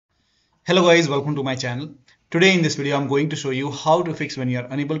Hello guys, welcome to my channel. Today in this video I'm going to show you how to fix when you are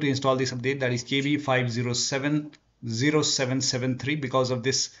unable to install this update, that is KB5070773, because of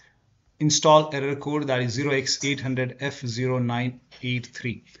this install error code, that is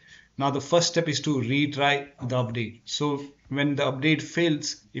 0x800f0983. Now the first step is to retry the update. So when the update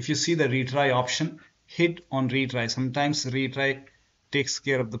fails, if you see the retry option, hit on retry. Sometimes retry takes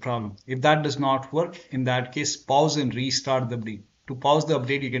care of the problem. If that does not work, in that case pause and restart the update. To pause the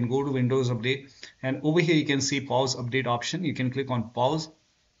update, you can go to Windows Update, and over here you can see pause update option. You can click on pause,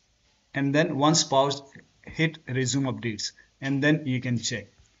 and then once paused, hit resume updates, and then you can check.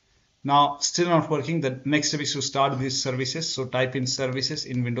 Now still not working. The next step is to start these services. So type in services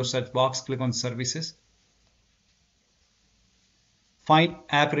in Windows search box, click on services, find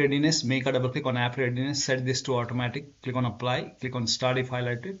App Readiness, make a double click on App Readiness, set this to automatic, click on apply, click on start if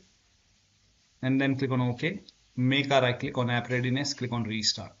highlighted, and then click on OK. Make a right click on App Readiness, click on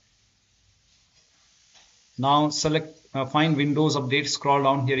restart. Now select find Windows Update, scroll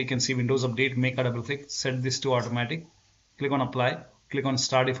down here, you can see Windows Update, make a double click, set this to automatic, click on apply, click on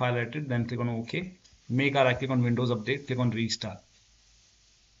start if highlighted, then click on OK. Make a right click on Windows Update, click on restart.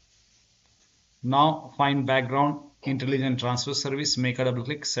 Now find background intelligent transfer service, make a double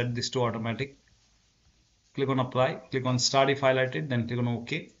click, set this to automatic, click on apply, click on start if highlighted, then click on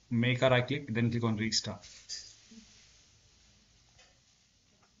OK. Make a right click, then click on restart.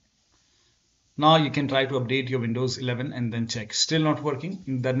 Now you can try to update your Windows 11 and then check. Still not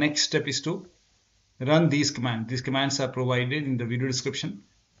working. The next step is to run these commands. These commands are provided in the video description.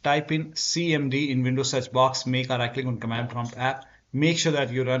 Type in CMD in Windows search box, make a right click on command prompt app. Make sure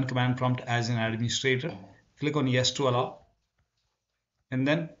that you run command prompt as an administrator. Click on yes to allow, and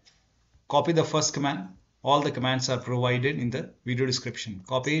then copy the first command. All the commands are provided in the video description.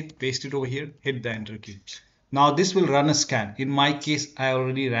 Copy it, paste it over here, hit the enter key. Now this will run a scan. In my case, I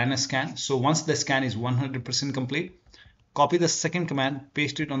already ran a scan. So once the scan is 100% complete, copy the second command,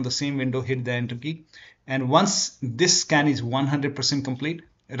 paste it on the same window, hit the enter key. And once this scan is 100% complete,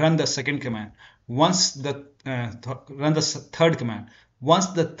 run the second command. Once the run the third command. Once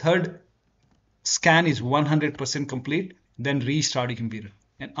the third scan is 100% complete, then restart your computer.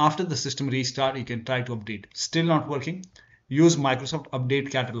 And after the system restart, you can try to update. Still not working, use Microsoft Update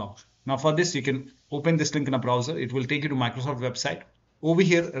Catalog. Now for this, you can open this link in a browser. It will take you to Microsoft website. Over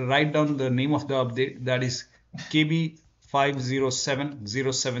here, write down the name of the update, that is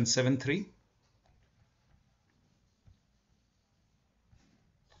KB5070773.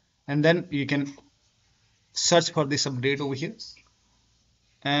 And then you can search for this update over here.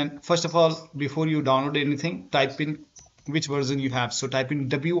 And first of all, before you download anything, type in which version you have. So type in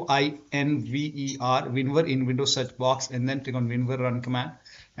WINVER WinVer in Windows search box, and then click on WinVer run command.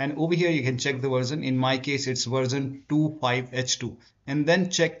 And over here you can check the version. In my case, it's version 25H2. And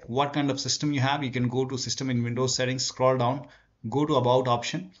then check what kind of system you have. You can go to system in Windows settings, scroll down, go to about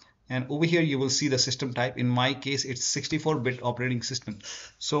option, and over here you will see the system type. In my case, it's 64-bit operating system.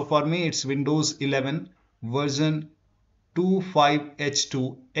 So for me, it's Windows 11 version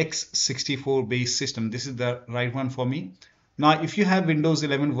 25H2 x64 base system. This is the right one for me. Now if you have Windows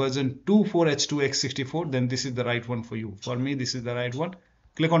 11 version 24H2 x64, then this is the right one for you. For me, this is the right one.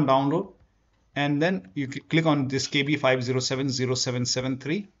 Click on download, and then you click on this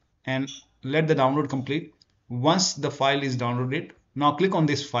KB5070773 and let the download complete. Once the file is downloaded, now click on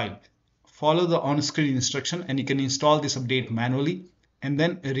this file, follow the on-screen instruction, and you can install this update manually and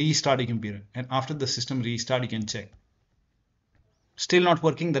then restart your computer. And after the system restart, you can check. Still not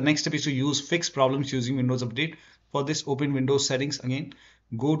working. The next step is to use fix problems using Windows Update. For this, open Windows settings again,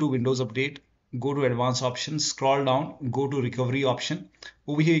 go to Windows Update, go to advanced options, scroll down, go to recovery option.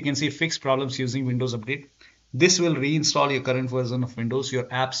 Over here you can see fix problems using Windows Update. This will reinstall your current version of Windows. Your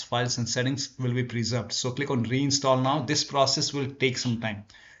apps, files and settings will be preserved. So click on reinstall now. This process will take some time,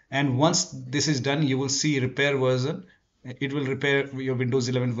 and once this is done, you will see repair version. It will repair your Windows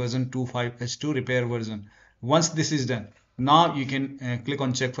 11 version 25H2 repair version. Once this is done, now you can click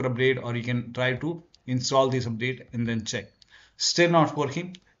on check for update, or you can try to install this update and then check. Still not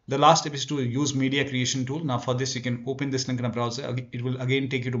working. The last step is to use media creation tool. Now for this, you can open this link in a browser. It will again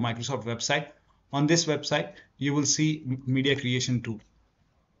take you to Microsoft website. On this website, you will see media creation tool.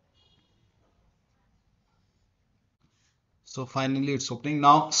 So finally it's opening.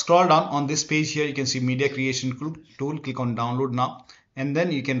 Now scroll down on this page here, you can see media creation tool. Click on download now, and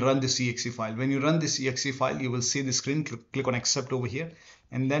then you can run this exe file. When you run this exe file, you will see the screen. Click on accept over here,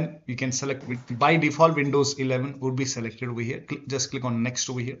 and then you can select. By default, Windows 11 would be selected over here. Just click on next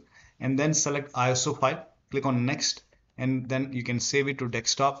over here, and then select ISO file. Click on next, and then you can save it to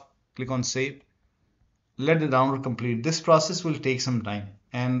desktop. Click on save. Let the download complete. This process will take some time.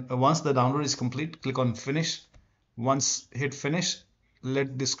 And once the download is complete, click on finish. Once hit finish,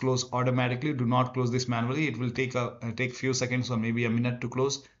 let this close automatically. Do not close this manually. It will take few seconds or maybe a minute to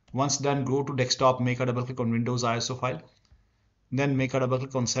close. Once done, go to desktop, make a double click on Windows ISO file. Then make a double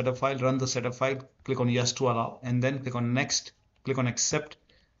click on setup file, run the setup file, click on yes to allow, and then click on next, click on accept.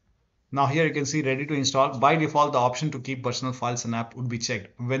 Now here you can see ready to install. By default, the option to keep personal files and app would be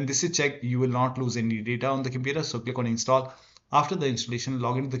checked. When this is checked, you will not lose any data on the computer. So click on install. After the installation,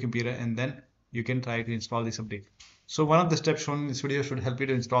 log into the computer and then you can try to install this update. So one of the steps shown in this video should help you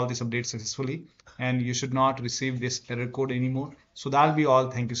to install this update successfully, and you should not receive this error code anymore. So that'll be all.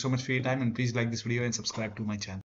 Thank you so much for your time, and please like this video and subscribe to my channel.